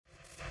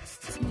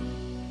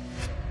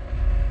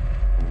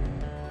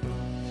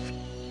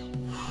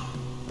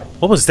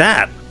What was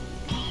that?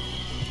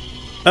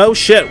 Oh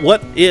shit,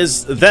 what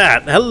is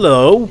that?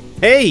 Hello?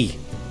 Hey!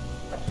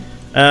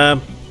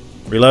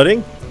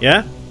 Reloading?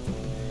 Yeah?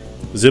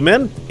 Zoom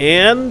in?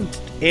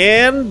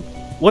 And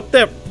what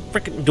the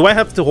frickin', do I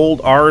have to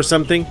hold R or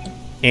something?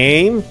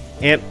 Aim?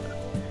 And,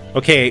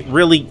 okay,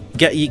 really,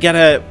 you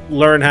gotta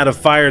learn how to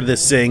fire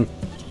this thing.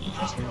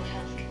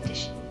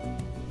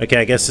 Okay,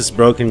 I guess this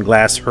broken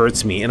glass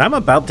hurts me, and I'm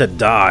about to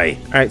die.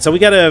 Alright, so we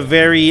got a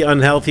very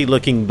unhealthy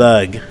looking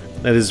bug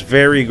that is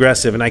very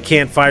aggressive, and I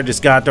can't fire this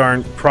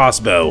goddamn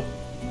crossbow.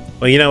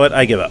 Well, you know what?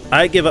 I give up.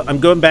 I give up.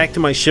 I'm going back to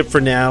my ship for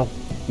now.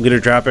 I'm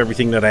gonna drop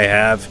everything that I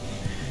have,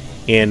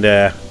 and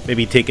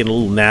maybe take a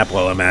little nap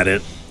while I'm at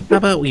it. How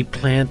about we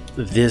plant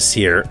this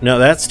here? No,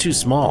 that's too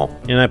small.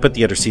 And I put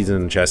the other seeds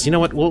in the chest. You know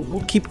what?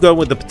 We'll keep going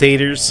with the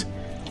potatoes.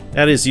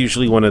 That is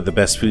usually one of the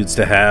best foods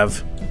to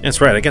have.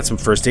 That's right, I got some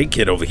first aid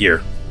kit over here.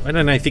 Why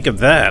didn't I think of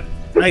that?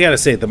 I gotta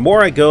say, the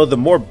more I go, the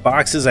more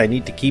boxes I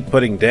need to keep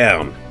putting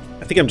down.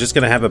 I think I'm just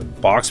gonna have a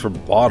box for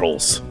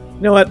bottles.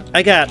 You know what?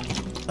 I got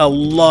a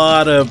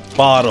lot of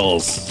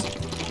bottles.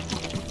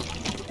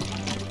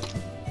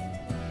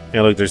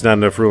 Yeah, look, there's not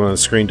enough room on the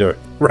screen to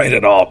write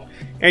it all.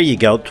 There you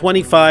go,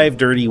 25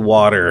 dirty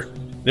water.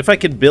 If I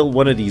could build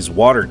one of these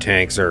water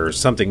tanks or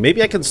something,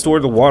 maybe I can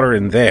store the water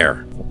in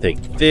there. I'll take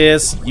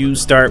this, you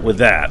start with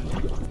that.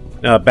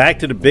 Now back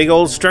to the big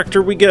old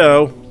structure we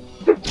go.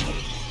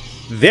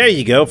 There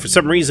you go, for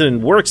some reason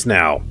it works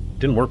now.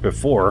 Didn't work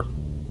before.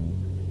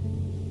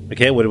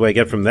 Okay, what do I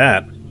get from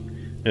that?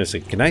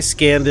 Can I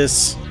scan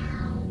this?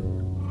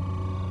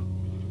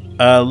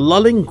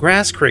 Lulling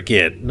grass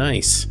cricket,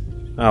 nice.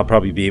 I'll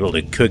probably be able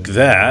to cook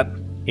that.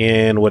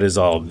 And what is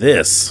all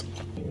this?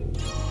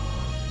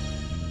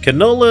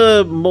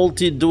 Canola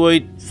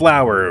multidoid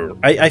flour.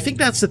 I think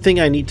that's the thing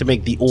I need to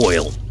make the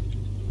oil.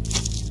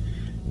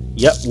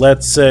 Yep,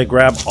 let's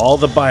grab all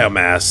the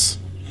biomass.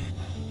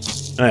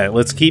 Alright,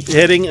 let's keep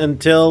hitting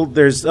until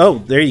there's... Oh,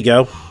 there you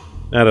go.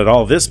 Now that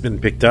all this been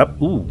picked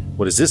up. Ooh,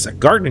 what is this? A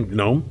gardening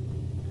gnome?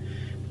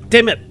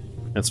 Damn it!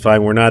 That's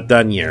fine, we're not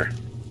done here.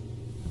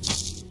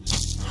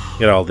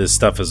 Get all this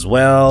stuff as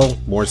well.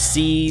 More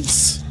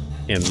seeds.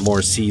 And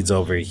more seeds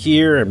over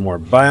here. And more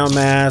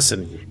biomass.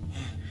 And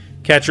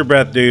catch your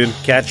breath, dude.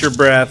 Catch your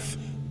breath.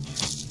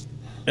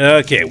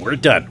 Okay, we're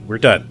done. We're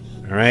done.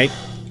 Alright?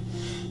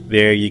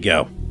 There you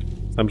go.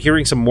 I'm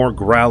hearing some more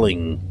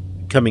growling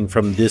coming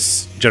from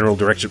this general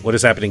direction. What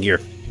is happening here?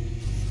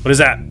 What is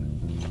that?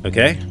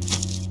 Okay.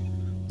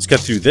 Let's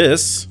cut through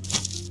this.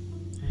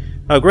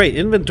 Oh, great.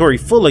 Inventory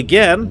full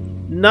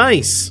again.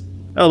 Nice.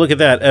 Oh, look at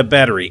that. A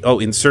battery. Oh,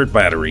 insert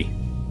battery.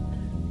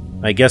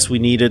 I guess we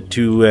needed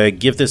to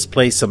give this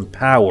place some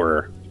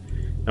power.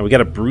 Now, we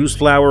got a bruised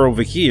flower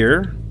over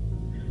here.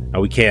 Now,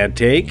 we can't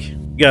take.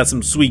 We got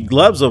some sweet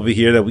gloves over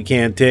here that we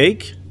can't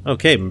take.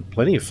 Okay,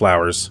 plenty of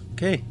flowers.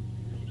 Okay.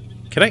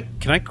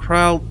 Can I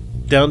crawl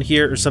down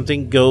here or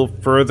something? Go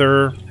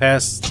further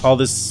past all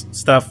this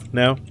stuff?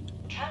 No?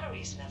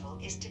 Calories level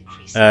is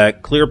decreasing.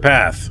 Clear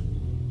path.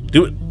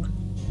 Do it.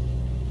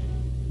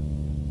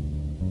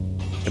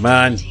 Come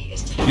on.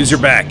 Use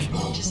your back.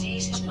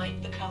 Diseases might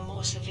become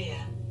more severe.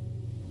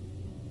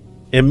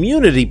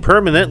 Immunity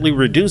permanently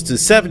reduced to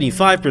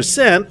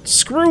 75%?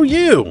 Screw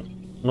you!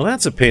 Well,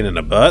 that's a pain in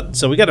the butt.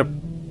 So we got a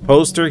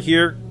poster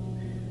here.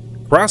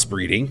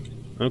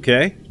 Crossbreeding.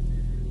 Okay.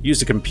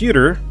 Use a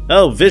computer.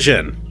 Oh,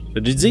 vision.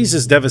 The disease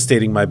is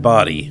devastating my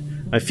body.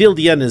 I feel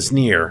the end is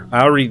near.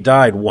 I already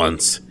died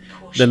once.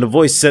 Then the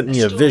voice sent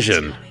me a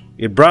vision.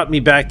 It brought me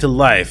back to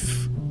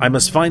life. I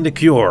must find a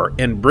cure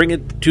and bring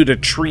it to the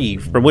tree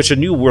from which a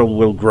new world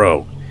will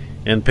grow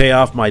and pay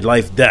off my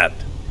life debt.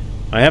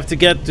 I have to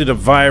get to the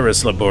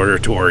virus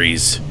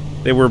laboratories.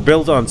 They were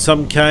built on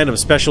some kind of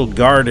special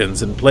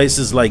gardens in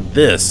places like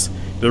this.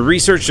 The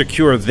research to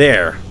cure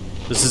there.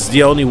 This is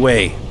the only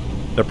way.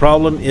 The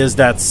problem is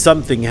that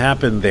something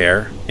happened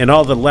there, and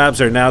all the labs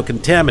are now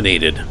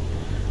contaminated.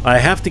 I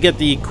have to get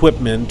the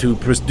equipment to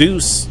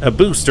produce a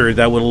booster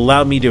that will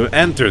allow me to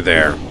enter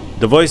there.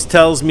 The voice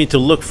tells me to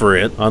look for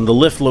it on the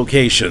lift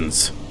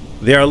locations.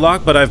 They are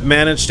locked, but I've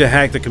managed to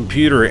hack the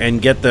computer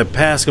and get the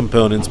pass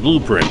components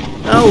blueprint.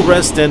 I'll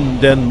rest and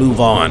then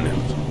move on.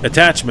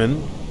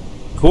 Attachment,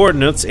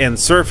 coordinates, and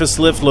surface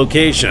lift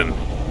location.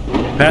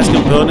 Pass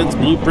components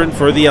blueprint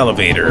for the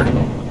elevator.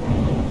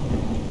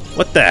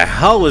 What the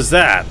hell was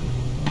that?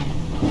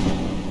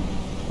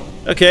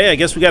 Okay, I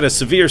guess we got a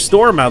severe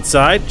storm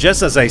outside,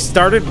 just as I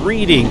started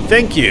reading.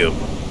 Thank you.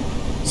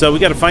 So we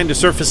got to find the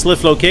surface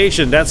lift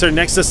location. That's our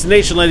next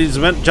destination, ladies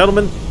and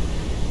gentlemen.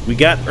 We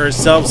got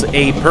ourselves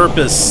a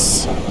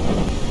purpose.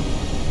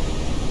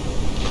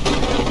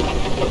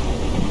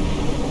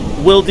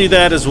 We'll do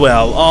that as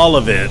well, all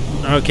of it.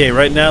 Okay,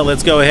 right now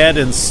let's go ahead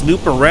and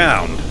snoop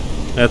around.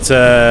 That's,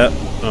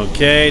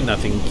 okay,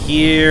 nothing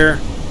here.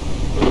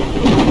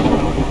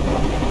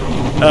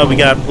 Oh, we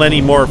got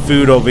plenty more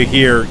food over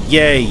here.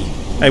 Yay.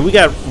 Hey, we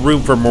got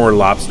room for more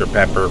lobster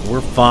pepper. We're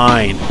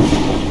fine.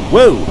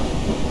 Whoa.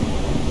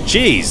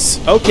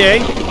 Jeez. Okay.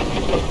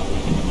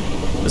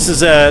 This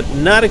is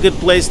not a good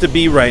place to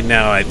be right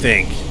now, I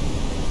think.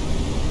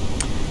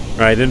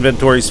 Alright,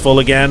 inventory's full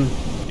again.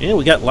 And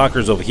we got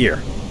lockers over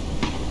here.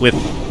 With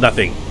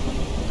nothing.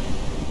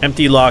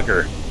 Empty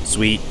locker.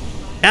 Sweet.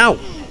 Ow!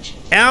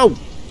 Ow!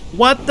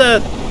 What the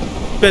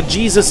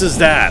bejesus is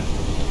that?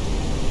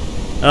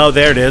 Oh,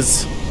 there it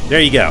is.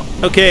 There you go.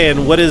 Okay,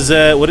 and what is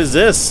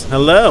this?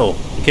 Hello.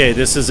 Okay,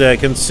 this is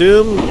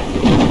consume.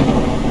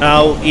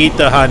 I'll eat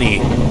the honey.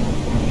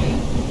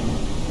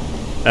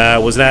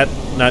 Was that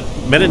not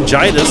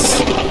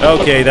meningitis?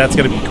 Okay, that's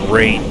gonna be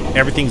great.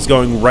 Everything's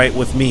going right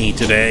with me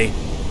today.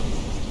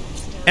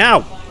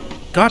 Ow!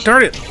 God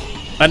darn it!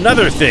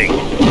 Another thing.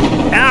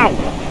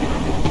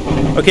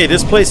 Ow! Okay,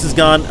 this place has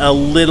gone a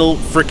little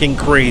freaking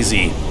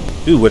crazy.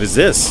 Ooh, what is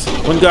this?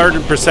 1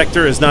 garden per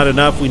sector is not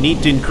enough. We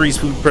need to increase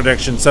food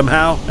production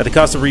somehow. At the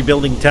cost of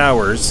rebuilding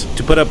towers,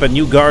 to put up a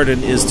new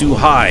garden is too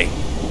high.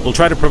 We'll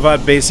try to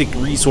provide basic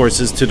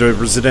resources to the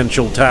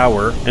residential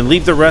tower and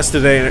leave the rest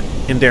of it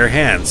in their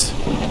hands.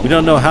 We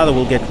don't know how that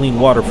we'll get clean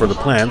water for the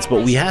plants,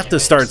 but we have to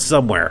start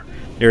somewhere.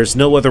 There's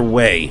no other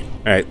way.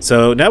 Alright,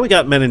 so now we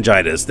got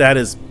meningitis. That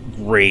is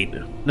great.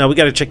 Now we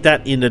got to check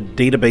that in the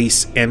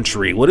database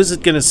entry. What is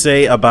it going to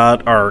say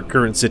about our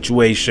current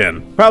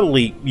situation?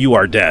 Probably you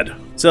are dead.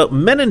 So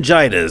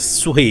meningitis,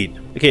 sweet.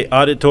 Okay,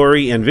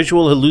 auditory and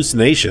visual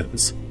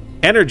hallucinations.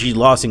 Energy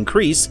loss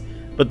increase,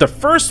 but the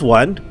first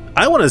one,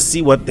 I want to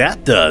see what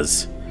that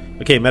does.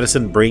 Okay,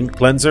 medicine brain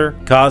cleanser,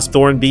 cause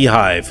thorn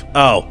beehive.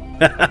 Oh,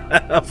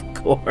 of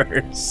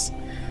course.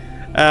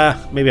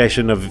 Maybe I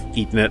shouldn't have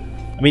eaten it.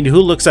 I mean, who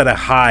looks at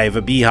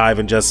a beehive,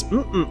 and just,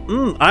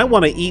 I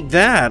want to eat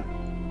that.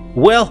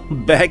 Well,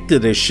 back to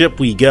the ship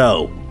we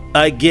go.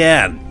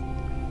 Again.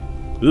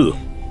 Ooh.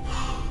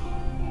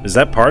 Is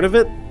that part of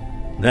it?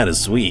 That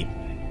is sweet.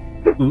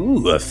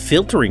 Ooh, a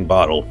filtering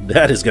bottle.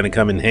 That is going to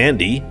come in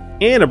handy.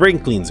 And a brain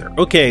cleanser.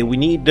 Okay, we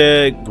need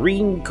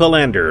green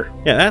colander.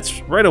 Yeah,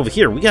 that's right over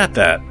here. We got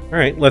that.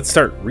 Alright, let's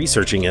start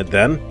researching it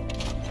then.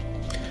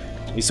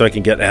 At least so I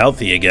can get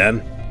healthy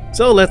again.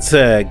 So let's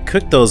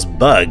cook those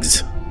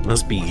bugs.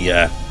 Must be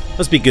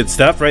good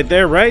stuff right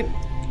there, right?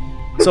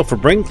 So for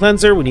brain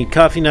cleanser, we need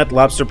coffee nut,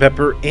 lobster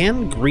pepper,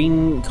 and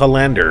green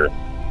colander.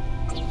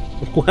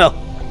 Well,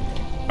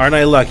 aren't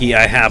I lucky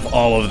I have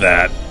all of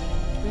that?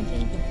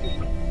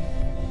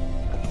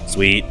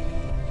 Sweet.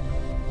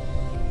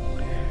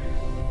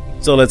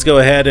 So let's go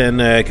ahead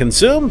and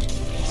consume.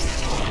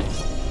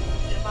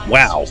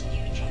 Wow.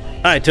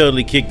 I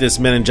totally kicked this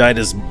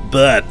meningitis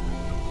butt.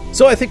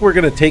 So I think we're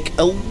going to take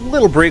a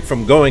little break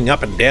from going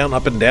up and down,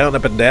 up and down,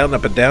 up and down,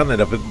 up and down,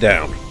 and up and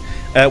down.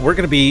 We're going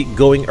to be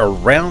going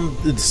around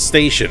the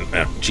station.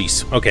 Oh,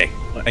 jeez. Okay,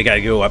 I got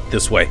to go up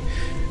this way.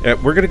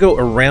 We're going to go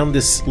around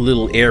this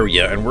little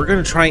area, and we're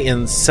going to try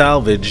and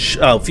salvage...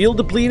 Oh, fuel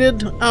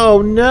depleted?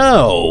 Oh,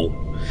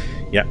 no.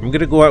 Yeah, I'm going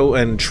to go out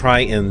and try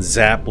and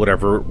zap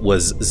whatever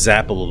was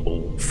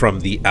zappable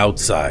from the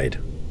outside.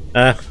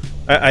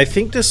 I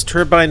think this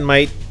turbine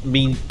might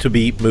need to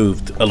be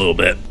moved a little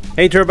bit.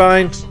 Hey,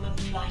 turbine.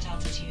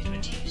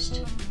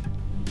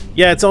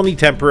 Yeah, it's only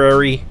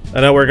temporary.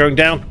 I know we're going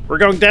down. We're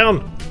going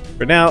down.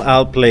 For now,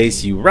 I'll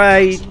place you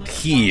right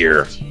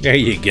here. There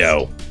you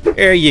go.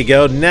 There you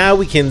go. Now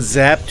we can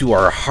zap to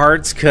our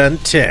heart's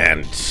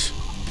content.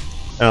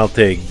 I'll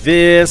take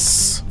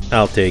this.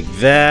 I'll take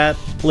that.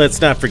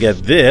 Let's not forget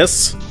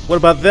this. What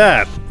about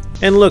that?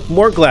 And look,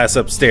 more glass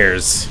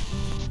upstairs.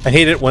 I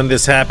hate it when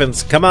this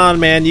happens. Come on,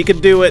 man. You can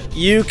do it.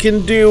 You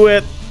can do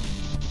it.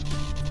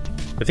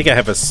 I think I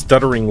have a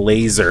stuttering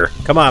laser.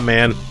 Come on,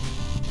 man.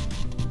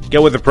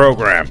 Get with the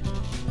program.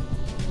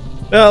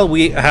 Well,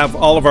 we have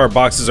all of our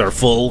boxes are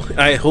full.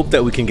 I hope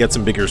that we can get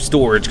some bigger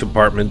storage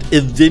compartment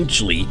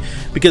eventually,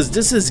 because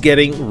this is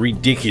getting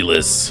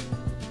ridiculous.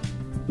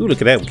 Ooh,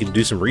 look at that. We can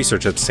do some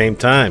research at the same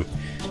time.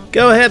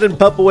 Go ahead and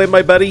pump away,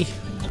 my buddy.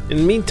 In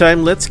the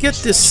meantime, let's get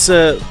this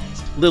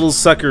little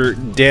sucker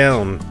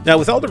down. Now,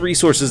 with all the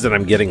resources that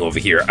I'm getting over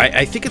here,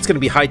 I think it's going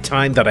to be high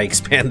time that I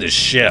expand this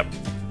ship.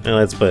 Now,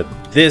 let's put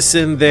this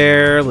in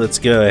there. Let's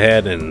go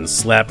ahead and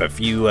slap a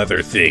few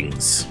other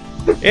things.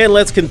 And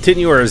let's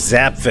continue our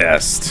Zap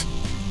Fest.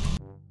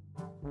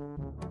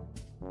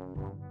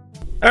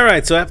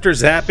 Alright, so after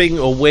zapping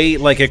away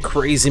like a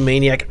crazy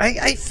maniac,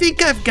 I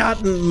think I've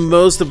gotten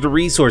most of the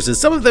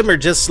resources. Some of them are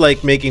just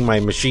like making my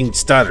machine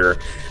stutter.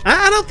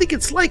 I don't think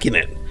it's liking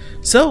it.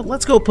 So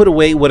let's go put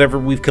away whatever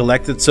we've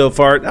collected so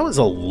far. That was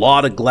a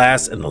lot of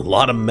glass and a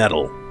lot of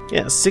metal.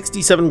 Yeah,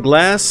 67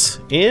 glass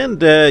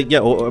and yeah,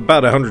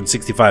 about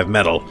 165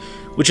 metal,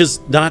 which is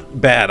not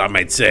bad, I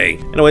might say.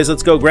 Anyways,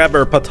 let's go grab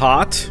our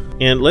patat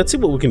and let's see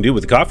what we can do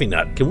with the coffee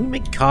nut. Can we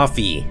make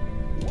coffee?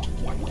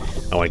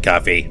 I want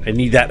coffee. I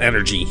need that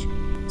energy.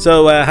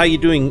 So, how you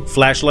doing,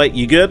 flashlight?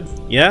 You good?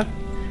 Yeah?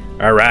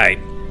 Alright.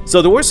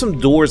 So there were some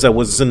doors I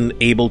wasn't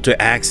able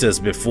to access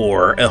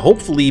before.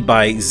 Hopefully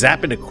by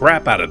zapping the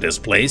crap out of this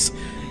place,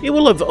 it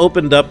will have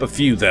opened up a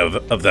few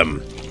of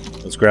them.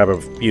 Let's grab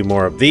a few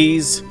more of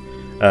these,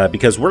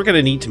 because we're going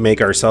to need to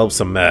make ourselves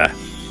some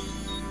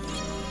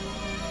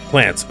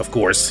plants, of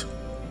course.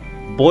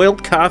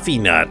 Boiled coffee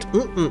nut.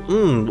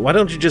 Why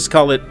don't you just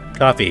call it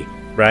coffee,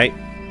 right?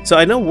 So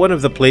I know one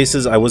of the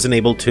places I wasn't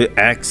able to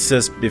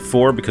access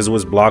before because it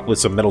was blocked with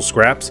some metal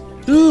scraps.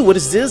 Ooh, what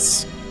is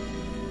this?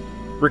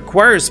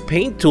 Requires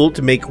paint tool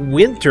to make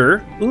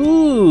winter.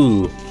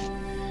 Ooh.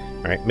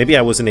 Alright, maybe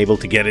I wasn't able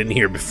to get in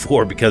here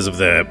before because of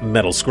the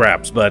metal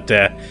scraps, but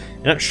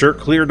yeah, sure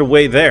cleared the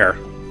way there.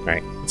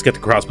 Alright, let's get the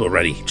crossbow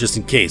ready, just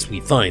in case we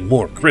find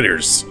more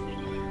critters.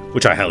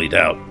 Which I highly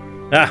doubt.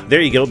 Ah,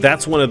 there you go,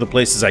 that's one of the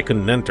places I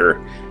couldn't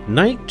enter.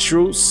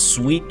 Nitro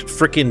Sweet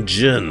Frickin'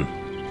 Gin.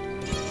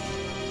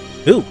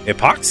 Ooh,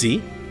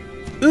 epoxy?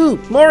 Ooh,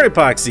 more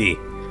epoxy!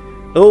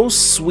 Oh,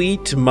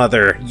 sweet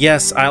mother.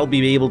 Yes, I'll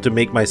be able to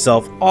make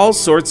myself all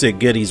sorts of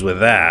goodies with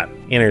that.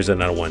 And there's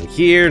another one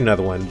here,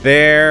 another one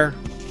there.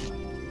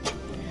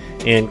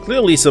 And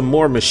clearly some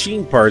more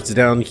machine parts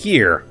down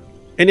here.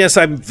 And yes,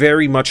 I'm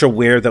very much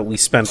aware that we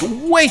spent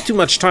way too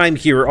much time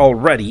here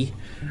already.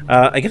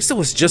 I guess there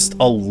was just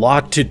a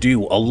lot to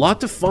do, a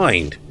lot to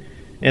find.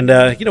 And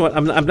you know what,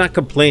 I'm not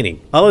complaining.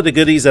 All of the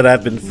goodies that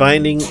I've been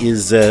finding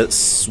is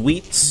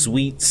sweet,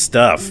 sweet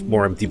stuff.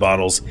 More empty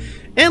bottles.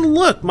 And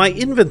look, my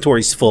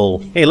inventory's full.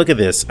 Hey, look at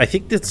this. I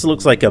think this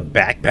looks like a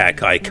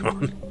backpack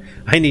icon.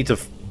 I need to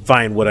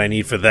find what I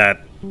need for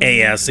that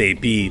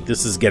ASAP.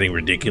 This is getting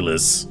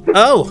ridiculous.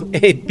 Oh,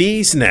 a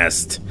bee's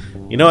nest.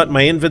 You know what?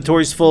 My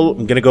inventory's full.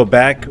 I'm gonna go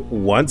back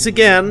once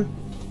again,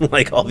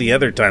 like all the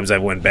other times I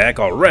went back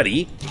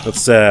already.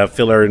 Let's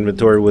fill our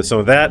inventory with some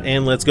of that,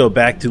 and let's go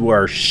back to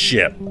our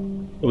ship.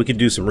 We can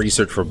do some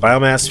research for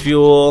biomass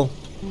fuel.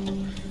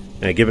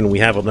 Given we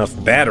have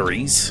enough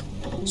batteries.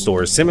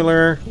 Store is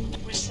similar.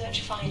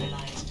 Research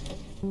finalized.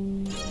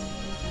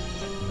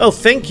 Oh,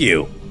 thank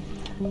you.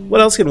 What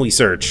else can we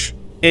search?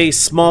 A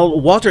small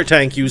water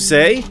tank, you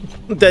say?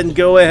 Then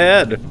go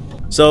ahead.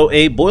 So,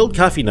 a boiled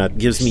coffee nut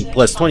gives me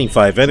plus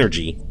 25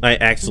 energy. I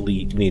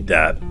actually need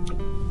that.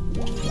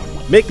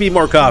 Make me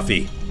more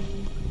coffee.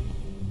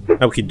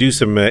 Now we can do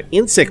some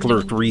insect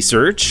lurk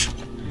research.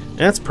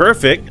 That's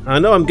perfect. I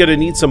know I'm gonna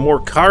need some more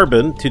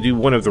carbon to do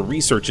one of the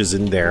researches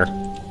in there.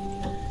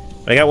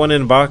 I got one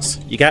in a box.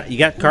 You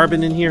got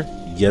carbon in here?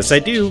 Yes, I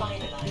do.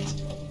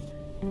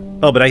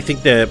 Oh, but I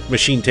think the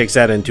machine takes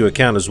that into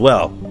account as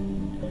well.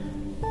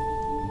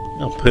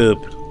 Oh, poop.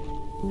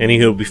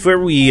 Anywho, before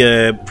we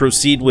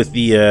proceed with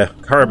the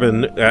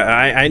carbon,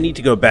 I need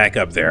to go back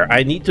up there.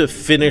 I need to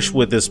finish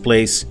with this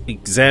place,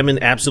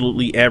 examine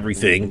absolutely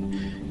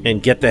everything,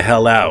 and get the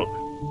hell out.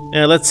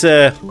 Let's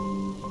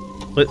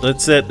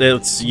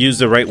use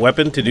the right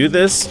weapon to do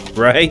this,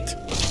 right?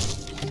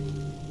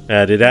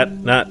 Did that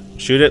not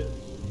shoot it?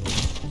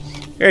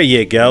 There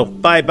you go.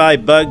 Bye-bye,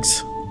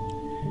 bugs.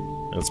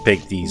 Let's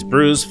pick these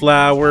bruise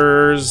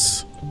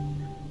flowers.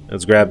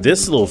 Let's grab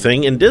this little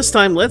thing, and this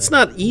time, let's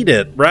not eat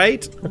it,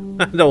 right?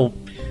 I don't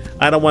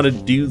want to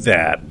do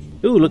that.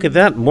 Ooh, look at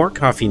that. More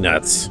coffee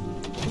nuts.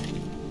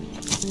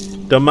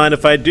 Don't mind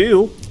if I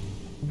do.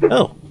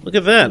 Oh, look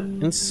at that.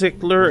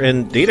 Insectler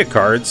and data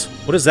cards.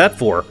 What is that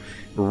for?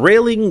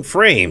 Railing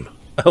frame.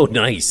 Oh,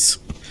 nice.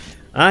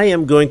 I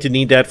am going to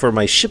need that for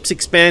my ship's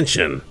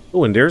expansion.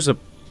 Oh, and there's a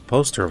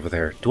poster over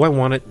there. Do I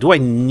want it? Do I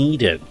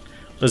need it?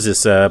 What is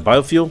this,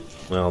 biofuel?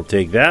 Well, I'll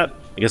take that.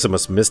 I guess I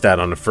must have missed that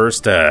on the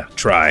first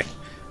try.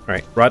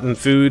 Alright, rotten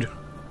food.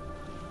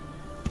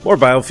 More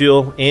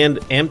biofuel and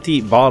empty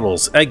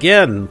bottles.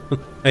 Again!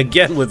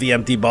 Again with the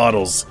empty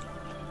bottles.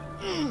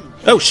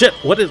 Oh shit,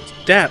 what is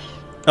that?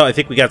 Oh, I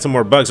think we got some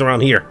more bugs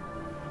around here.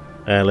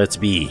 Let's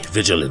be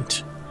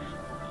vigilant.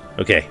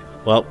 Okay,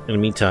 well, in the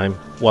meantime,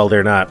 while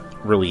they're not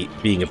really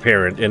being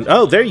apparent, and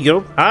oh, there you go.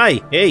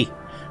 Hi, hey,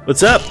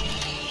 what's up?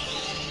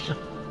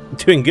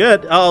 Doing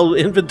good. Oh,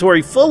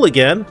 inventory full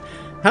again.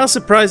 How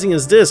surprising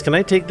is this? Can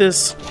I take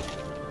this?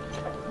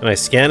 Can I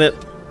scan it?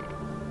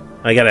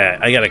 I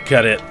gotta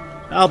cut it.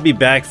 I'll be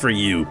back for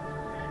you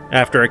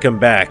after I come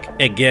back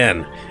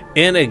again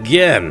and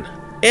again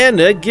and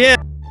again.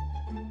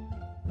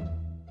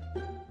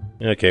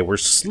 Okay, we're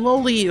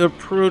slowly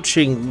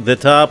approaching the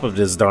top of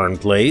this darn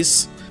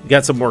place. We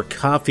got some more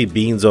coffee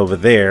beans over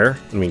there.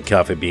 I mean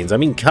coffee beans. I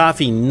mean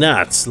coffee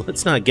nuts.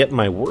 Let's not get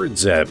my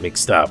words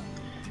mixed up.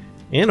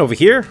 And over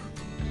here,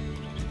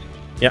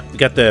 yeah, we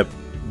got the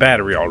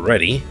battery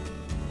already.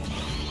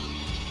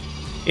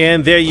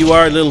 And there you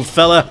are, little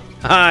fella.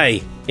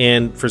 Hi.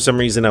 And for some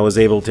reason I was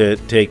able to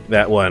take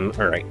that one.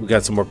 Alright, we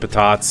got some more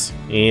patatas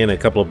and a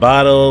couple of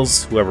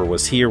bottles. Whoever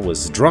was here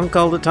was drunk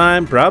all the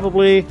time,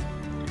 probably.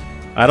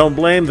 I don't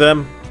blame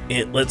them.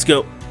 And let's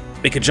go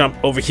make a jump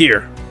over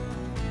here,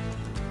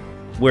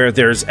 where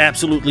there's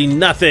absolutely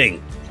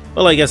nothing.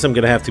 Well, I guess I'm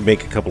gonna have to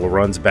make a couple of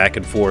runs back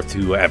and forth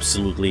to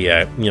absolutely,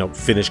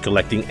 finish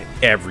collecting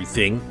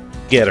everything.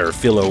 Get our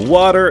fill of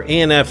water,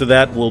 and after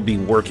that, we'll be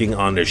working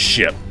on the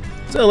ship.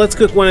 So let's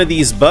cook one of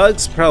these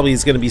bugs. Probably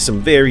is gonna be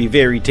some very,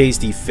 very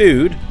tasty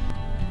food.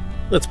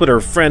 Let's put our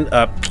friend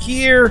up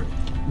here.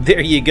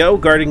 There you go,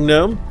 guarding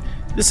gnome.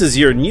 This is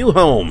your new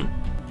home.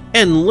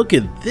 And look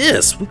at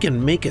this. We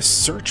can make a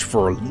search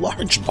for a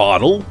large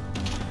bottle.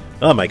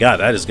 Oh my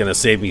god, that is gonna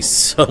save me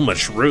so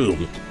much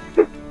room.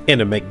 And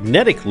a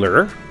magnetic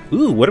lure.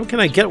 Ooh, what can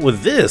I get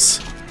with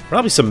this?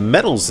 Probably some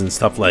metals and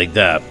stuff like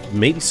that.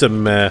 Maybe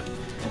some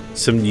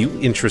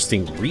new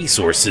interesting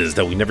resources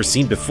that we've never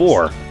seen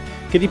before.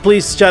 Can you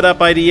please shut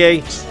up,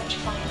 IDA? Search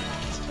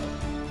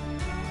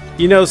finalized.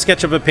 You know,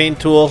 sketch of a paint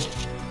tool?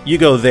 You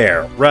go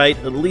there, right?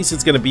 At least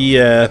it's going to be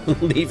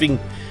leaving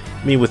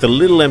me with a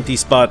little empty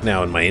spot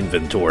now in my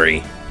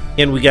inventory.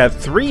 And we got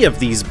 3 of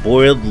these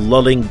boiled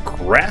lulling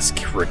grass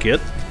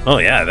cricket. Oh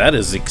yeah, that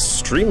is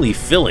extremely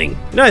filling.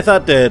 You know, I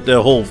thought that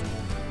the whole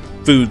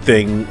food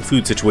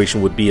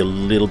situation would be a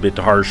little bit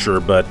harsher,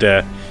 but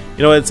you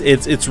know,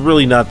 it's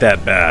really not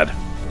that bad.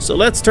 So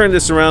let's turn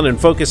this around and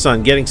focus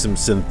on getting some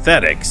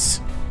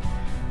synthetics.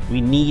 We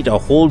need a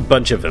whole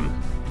bunch of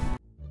them.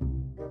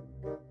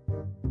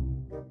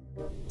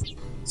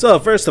 So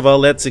first of all,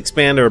 let's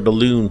expand our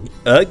balloon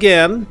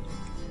again.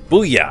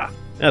 Booyah!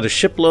 Now the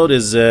shipload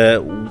is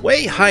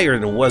way higher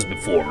than it was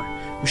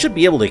before. We should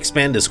be able to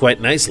expand this quite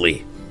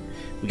nicely.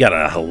 We got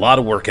a lot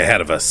of work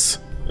ahead of us.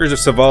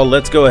 First of all,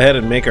 let's go ahead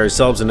and make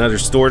ourselves another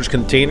storage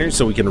container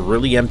so we can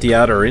really empty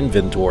out our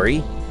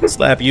inventory.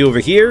 Slap you over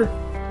here,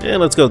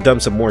 and let's go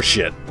dump some more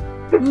shit.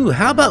 Ooh,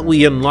 how about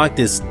we unlock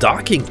this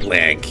docking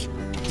plank?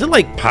 Is it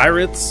like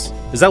pirates?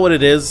 Is that what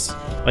it is?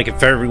 Like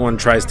if everyone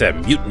tries to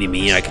mutiny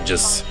me, I can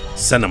just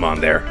send them on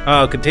there.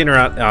 Oh, container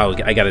out.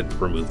 Oh, I gotta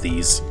remove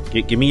these.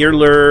 Give me your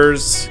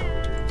lures.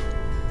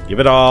 Give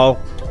it all.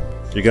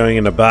 You're going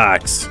in a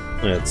box.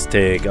 Let's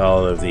take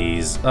all of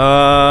these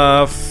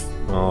off.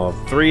 All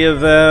 3 of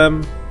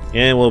them.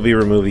 And we'll be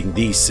removing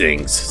these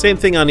things. Same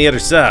thing on the other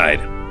side.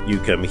 You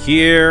come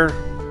here.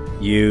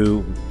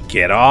 You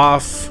get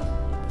off.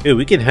 Ooh,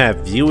 we can have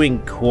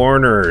viewing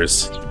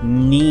corners.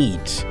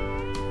 Neat.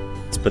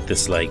 Let's put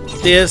this like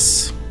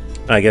this.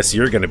 I guess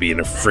you're gonna be in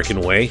a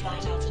freaking way.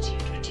 Flight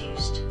altitude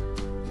reduced.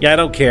 Yeah, I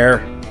don't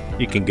care.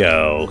 You can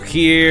go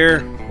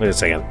here. Wait a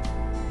second.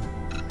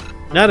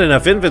 Not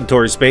enough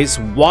inventory space.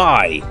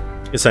 Why?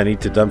 Guess I need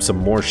to dump some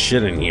more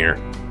shit in here.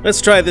 Let's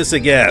try this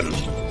again.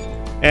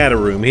 Add a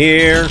room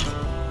here.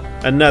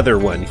 Another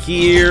one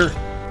here.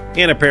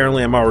 And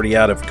apparently I'm already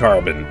out of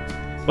carbon.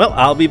 Well,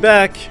 I'll be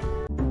back.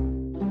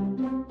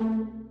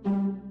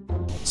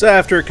 So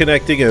after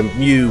connecting a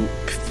few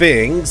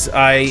things,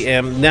 I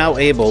am now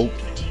able...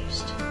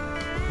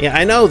 Yeah,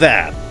 I know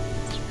that.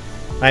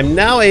 I'm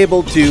now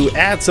able to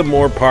add some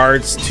more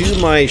parts to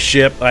my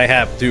ship. I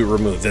have to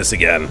remove this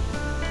again.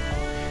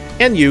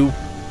 And you.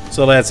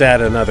 So let's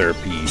add another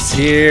piece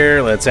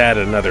here. Let's add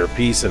another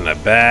piece in the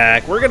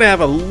back. We're going to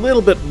have a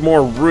little bit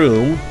more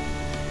room.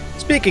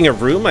 Speaking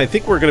of room, I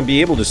think we're going to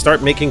be able to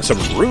start making some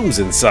rooms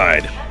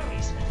inside.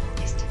 Calories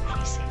is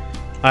decreasing.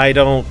 I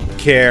don't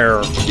care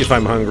if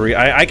I'm hungry.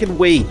 I can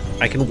wait.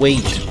 I can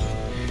wait.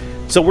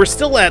 So we're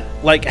still at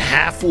like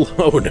half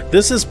load.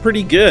 This is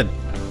pretty good.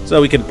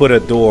 So we can put a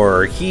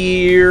door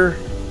here.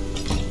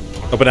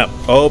 Open up.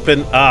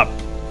 Open up.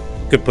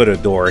 Could put a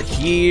door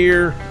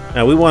here.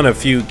 Now we want a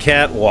few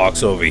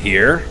catwalks over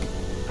here.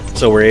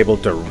 So we're able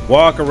to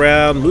walk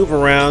around, move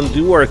around,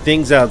 do our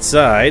things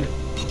outside.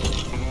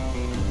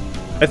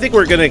 I think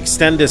we're going to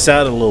extend this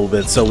out a little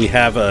bit so we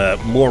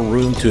have more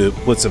room to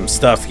put some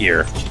stuff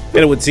here. And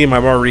it would seem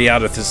I'm already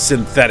out of the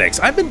synthetics.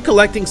 I've been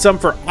collecting some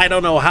for I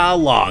don't know how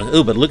long.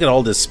 Oh, but look at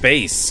all this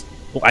space.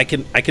 Oh, I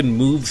can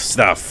move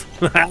stuff.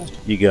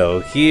 You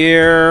go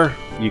here.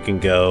 You can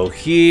go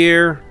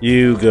here.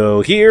 You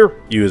go here.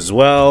 You as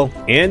well.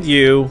 And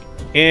you.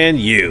 And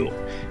you.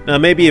 Now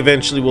maybe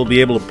eventually we'll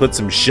be able to put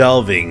some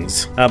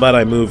shelvings. How about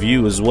I move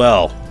you as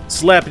well?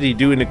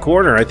 Slappity-doo in the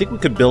corner. I think we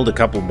could build a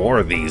couple more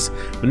of these.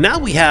 But now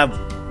we have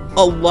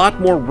a lot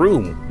more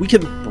room. We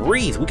can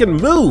breathe. We can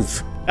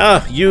move.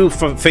 Ah, you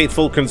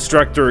faithful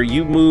constructor,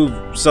 you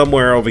move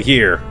somewhere over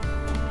here.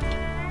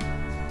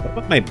 What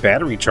about my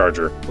battery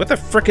charger? What the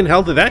frickin'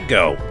 hell did that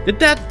go? Did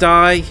that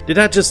die? Did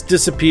that just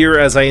disappear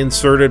as I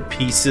inserted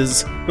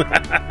pieces?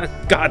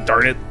 God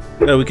darn it.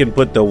 Now we can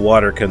put the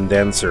water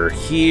condenser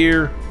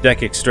here,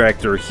 deck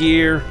extractor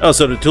here. Oh,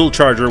 so the tool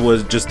charger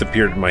was just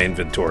appeared in my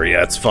inventory.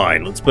 Yeah, that's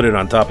fine. Let's put it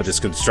on top of this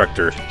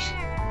constructor.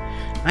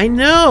 I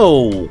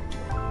know!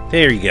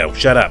 There you go.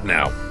 Shut up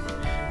now.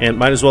 And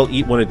might as well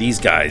eat one of these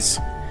guys.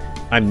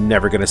 I'm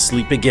never gonna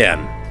sleep again.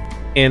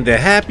 And the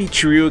happy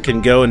trio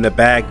can go in the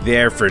back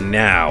there for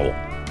now.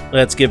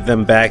 Let's give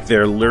them back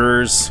their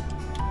lures.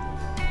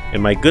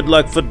 And my good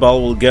luck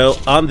football will go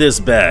on this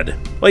bed.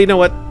 Well, you know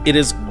what? It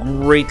is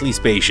greatly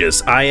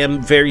spacious. I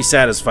am very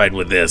satisfied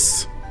with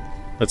this.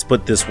 Let's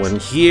put this one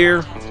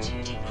here.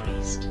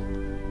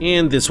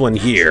 And this one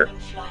here.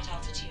 Flight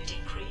altitude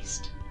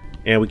increased.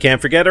 And we can't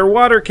forget our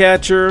water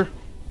catcher.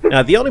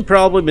 Now, the only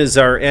problem is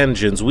our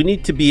engines. We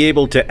need to be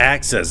able to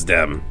access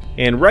them.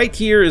 And right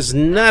here is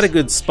not a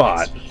good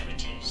spot.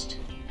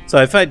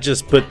 So if I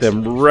just put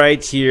them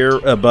right here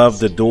above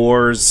the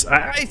doors,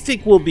 I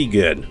think we'll be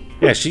good.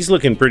 Yeah, she's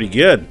looking pretty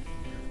good.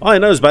 All I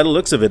know is by the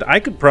looks of it, I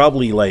could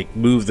probably like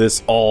move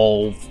this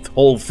whole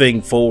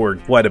thing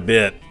forward quite a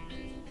bit.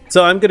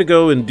 So I'm gonna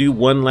go and do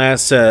one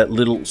last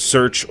little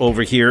search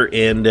over here,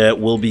 and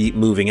we'll be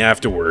moving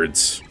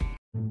afterwards.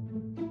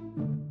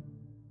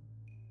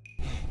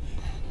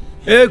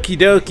 Okie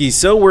dokie,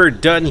 so we're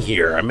done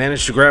here. I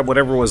managed to grab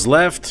whatever was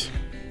left.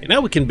 And now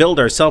we can build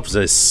ourselves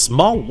a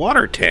small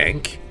water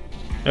tank.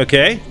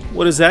 Okay,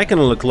 what is that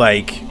gonna look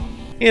like?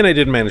 And I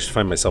did manage to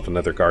find myself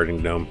another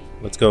garden gnome.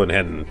 Let's go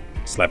ahead and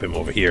slap him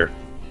over here.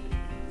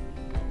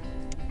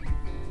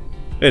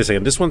 Wait a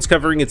second, this one's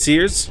covering its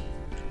ears?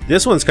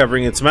 This one's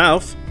covering its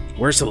mouth.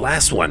 Where's the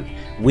last one?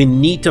 We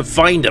need to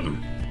find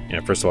him. Yeah,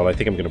 first of all, I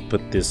think I'm gonna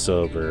put this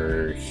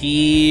over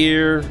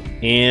here.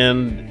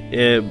 And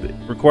it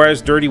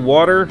requires dirty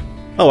water.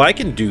 Oh, I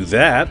can do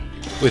that.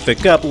 With a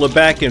couple of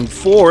back and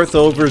forth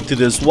over to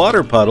this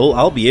water puddle,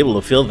 I'll be able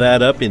to fill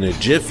that up in a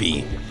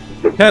jiffy.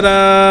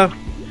 Ta-da!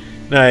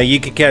 Now, you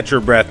can catch your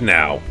breath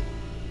now.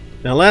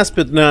 Now, last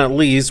but not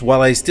least,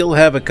 while I still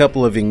have a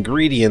couple of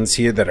ingredients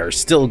here that are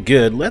still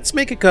good, let's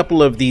make a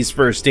couple of these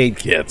first aid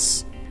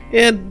kits.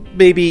 And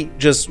maybe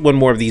just one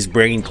more of these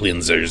brain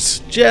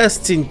cleansers,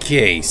 just in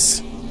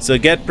case. So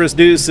get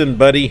producing,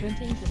 buddy.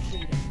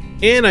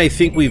 And I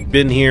think we've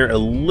been here a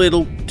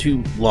little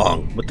too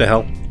long. What the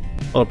hell?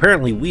 Well,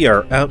 apparently we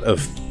are out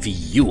of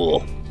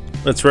fuel.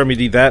 Let's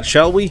remedy that,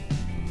 shall we?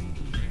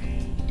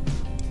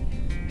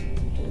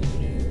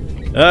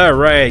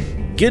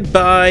 Alright,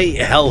 goodbye,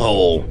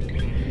 hellhole.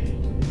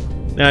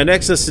 Now,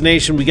 next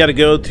destination, we gotta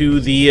go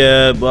to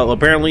the, well,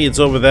 apparently it's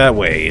over that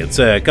way. It's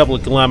a couple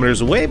of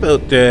kilometers away,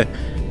 but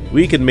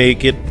we can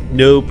make it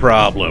no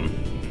problem.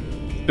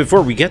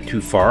 Before we get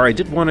too far, I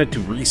did want to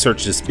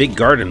research this big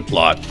garden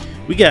plot.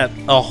 We got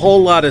a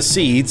whole lot of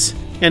seeds,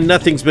 and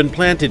nothing's been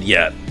planted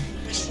yet.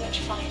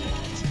 Research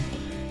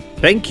finalized.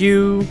 Thank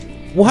you.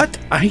 What?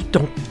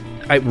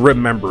 I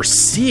remember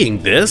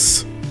seeing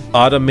this.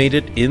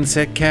 Automated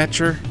insect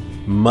catcher?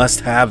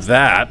 Must have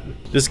that.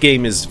 This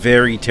game is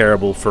very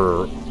terrible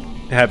for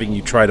having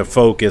you try to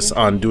focus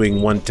on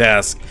doing one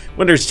task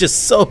when there's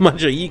just so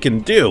much that you can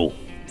do.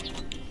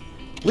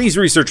 Please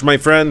research, my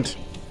friend.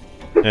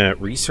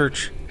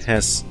 Research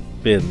has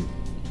been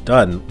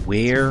done.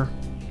 Where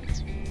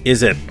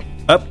is it?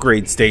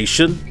 Upgrade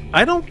station?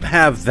 I don't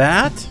have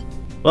that.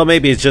 Well,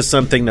 maybe it's just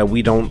something that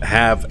we don't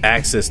have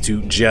access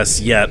to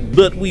just yet,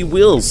 but we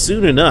will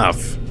soon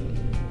enough.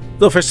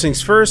 So first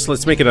things first,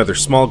 let's make another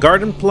small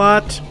garden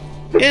plot.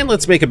 And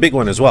let's make a big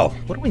one as well.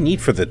 What do we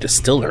need for the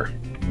distiller?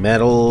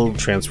 Metal,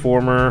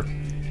 transformer,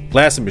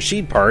 glass and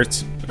machine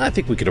parts. I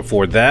think we could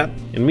afford that.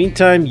 In the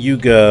meantime, you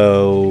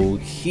go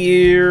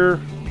here.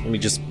 Let me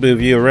just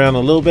move you around a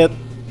little bit.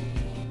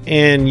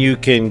 And you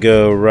can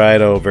go right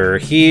over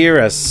here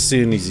as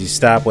soon as you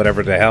stop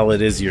whatever the hell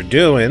it is you're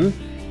doing.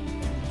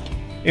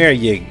 There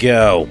you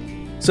go.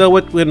 So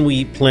what when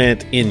we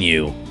plant in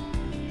you?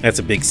 That's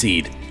a big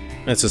seed.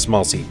 That's a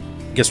small seed.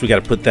 Guess we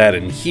gotta put that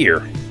in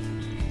here.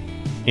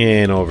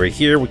 And over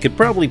here, we could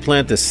probably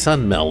plant a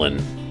sun melon.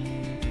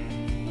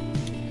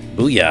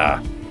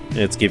 Booyah.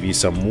 Let's give you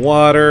some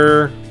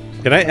water.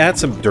 Can I add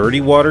some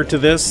dirty water to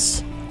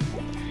this?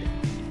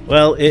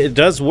 Well, it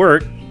does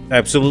work.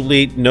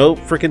 Absolutely no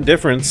freaking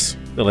difference.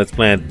 So let's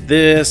plant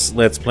this.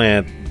 Let's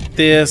plant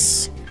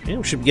this. And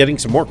we should be getting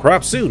some more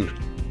crops soon.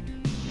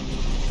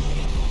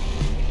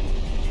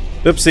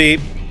 Oopsie.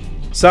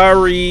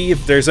 Sorry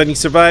if there's any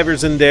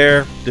survivors in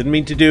there. Didn't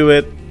mean to do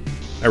it.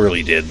 I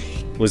really did.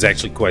 Was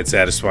actually quite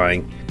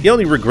satisfying. The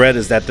only regret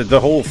is that the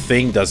whole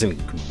thing doesn't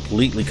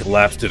completely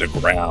collapse to the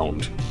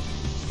ground.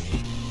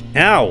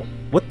 Ow!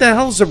 What the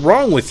hell's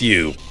wrong with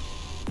you?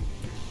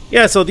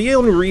 Yeah, so the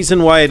only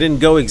reason why I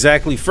didn't go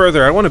exactly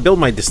further, I want to build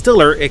my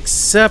distiller,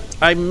 except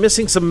I'm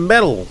missing some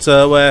metal.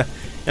 So, and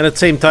at the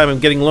same time, I'm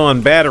getting low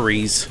on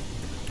batteries.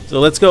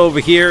 So let's go over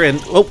here and...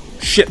 Oh,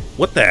 shit.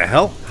 What the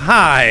hell?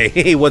 Hi!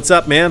 Hey, what's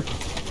up, man?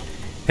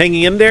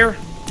 Hanging in there?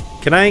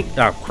 Can I...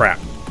 Oh, crap.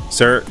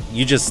 Sir,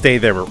 you just stay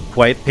there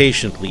quite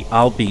patiently.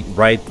 I'll be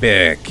right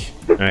back.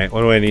 Alright,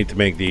 what do I need to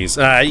make these?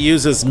 It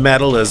uses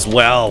metal as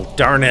well.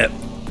 Darn it.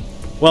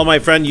 Well, my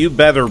friend, you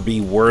better be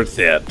worth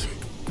it.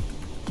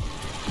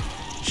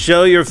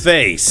 Show your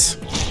face.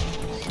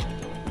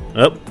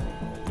 Oh,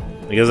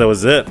 I guess that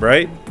was it,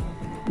 right?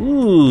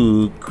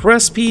 Ooh,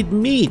 cruspied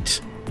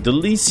meat.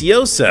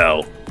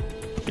 Delicioso.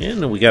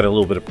 And we got a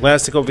little bit of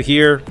plastic over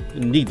here.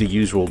 Need the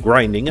usual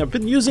grinding. I've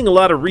been using a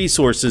lot of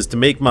resources to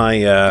make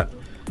my,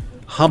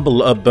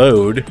 humble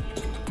abode.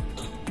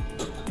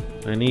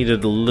 I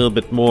needed a little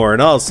bit more,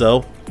 and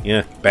also,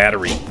 yeah,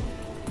 battery.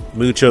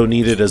 Mucho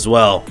needed as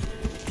well.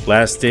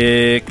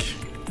 Plastic.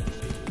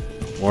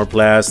 More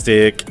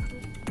plastic.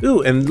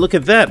 Ooh, and look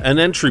at that, an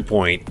entry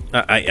point.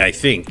 I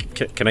think.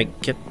 Can I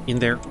get in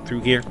there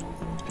through here?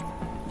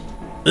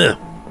 Ugh.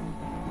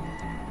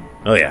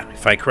 Oh yeah,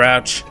 if I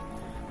crouch.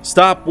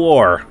 Stop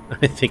war.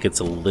 I think it's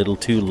a little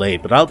too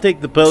late, but I'll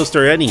take the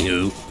poster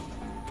anywho.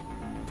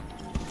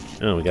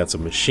 Oh, we got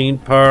some machine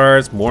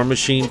parts, more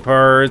machine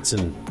parts,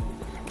 and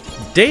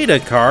data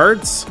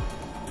cards.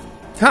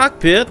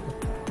 Cockpit.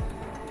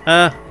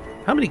 How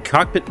many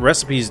cockpit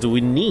recipes do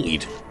we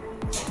need?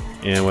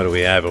 And what do we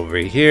have over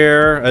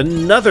here?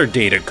 Another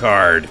data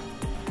card.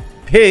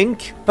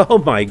 Pink. Oh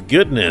my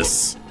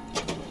goodness.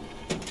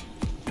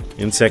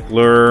 Insect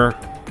lure.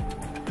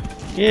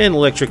 And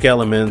electric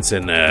elements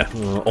and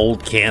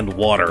old canned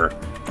water.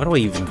 Why do I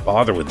even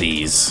bother with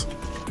these?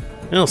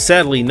 Well,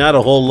 sadly, not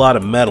a whole lot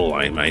of metal,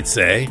 I might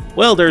say.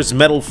 Well, there's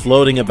metal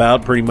floating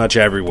about pretty much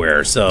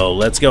everywhere, so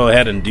let's go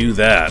ahead and do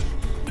that.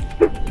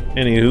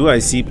 Anywho, I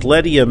see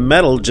plenty of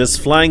metal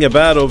just flying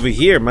about over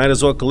here. Might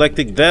as well collect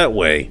it that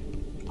way.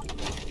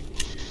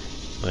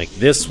 Like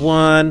this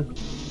one,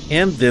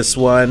 and this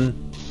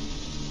one.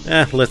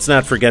 Let's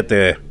not forget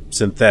the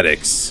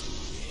synthetics.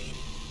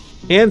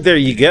 And there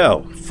you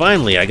go.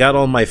 Finally, I got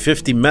all my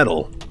 50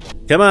 metal.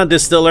 Come on,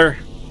 distiller.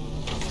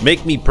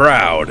 Make me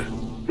proud.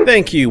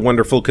 Thank you,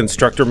 wonderful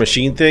constructor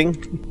machine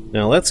thing.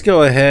 Now let's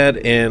go ahead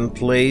and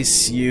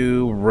place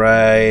you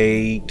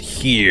right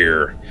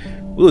here.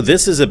 Ooh,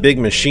 this is a big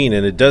machine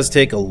and it does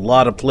take a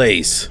lot of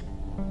place.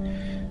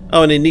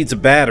 Oh, and it needs a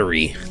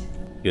battery.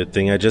 Good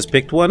thing I just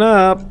picked one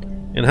up.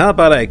 And how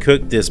about I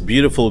cook this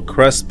beautiful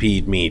crust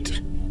peed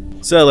meat?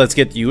 So let's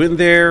get you in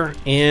there,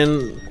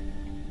 and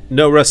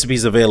no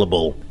recipes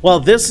available. Well,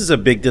 this is a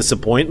big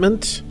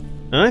disappointment.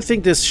 I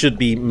think this should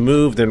be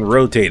moved and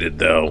rotated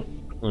though.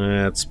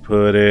 Let's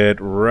put it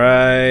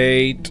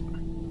right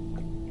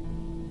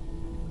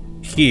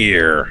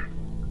here.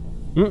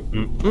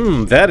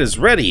 That is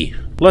ready.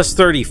 Plus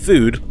 30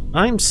 food.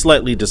 I'm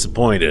slightly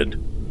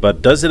disappointed,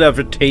 but does it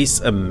ever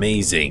taste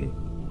amazing?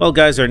 Well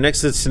guys, our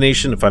next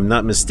destination, if I'm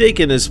not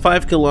mistaken, is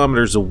 5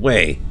 kilometers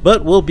away,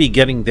 but we'll be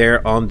getting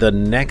there on the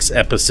next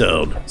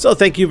episode. So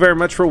thank you very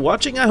much for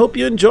watching. I hope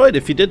you enjoyed.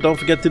 If you did, don't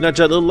forget to nudge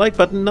that little like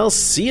button. I'll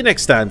see you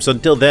next time. So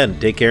until then,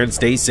 take care and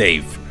stay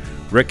safe.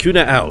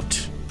 Rakoona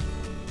out.